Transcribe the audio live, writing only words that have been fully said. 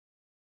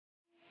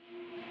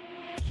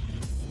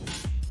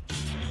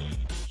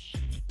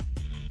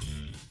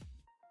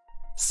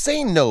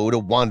Say no to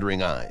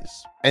wandering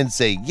eyes and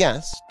say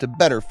yes to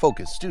better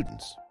focused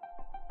students.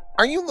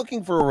 Are you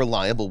looking for a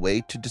reliable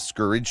way to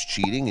discourage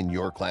cheating in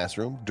your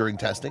classroom during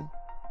testing?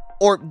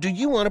 Or do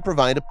you want to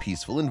provide a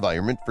peaceful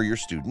environment for your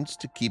students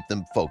to keep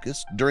them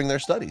focused during their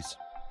studies?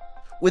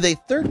 With a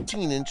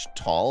 13-inch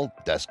tall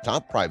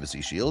desktop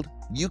privacy shield,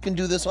 you can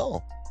do this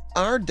all.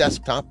 Our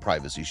desktop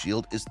privacy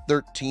shield is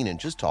 13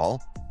 inches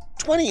tall,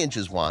 20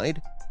 inches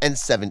wide, and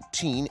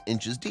 17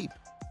 inches deep.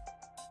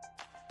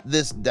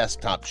 This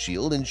desktop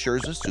shield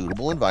ensures a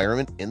suitable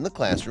environment in the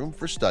classroom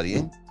for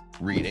studying,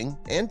 reading,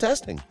 and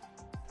testing.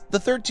 The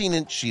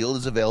 13-inch shield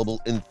is available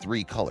in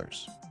 3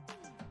 colors: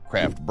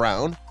 Kraft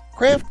Brown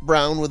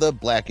with a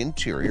black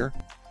interior,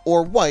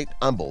 or white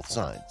on both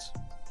sides.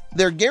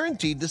 They're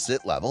guaranteed to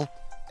sit level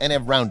and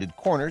have rounded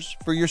corners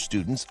for your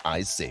students'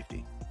 eyes'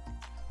 safety.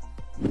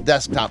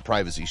 Desktop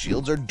privacy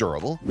shields are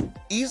durable,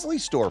 easily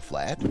store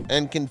flat,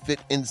 and can fit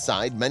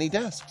inside many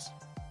desks.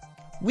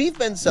 We've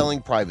been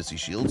selling privacy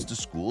shields to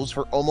schools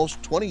for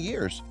almost 20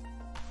 years.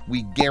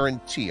 We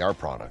guarantee our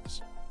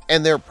products,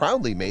 and they're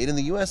proudly made in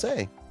the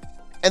USA.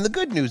 And the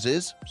good news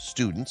is,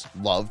 students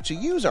love to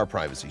use our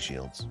privacy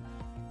shields.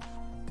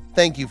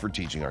 Thank you for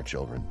teaching our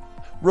children.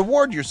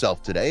 Reward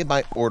yourself today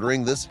by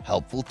ordering this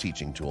helpful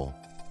teaching tool.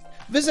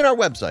 Visit our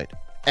website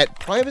at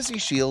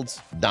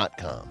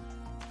privacyshields.com.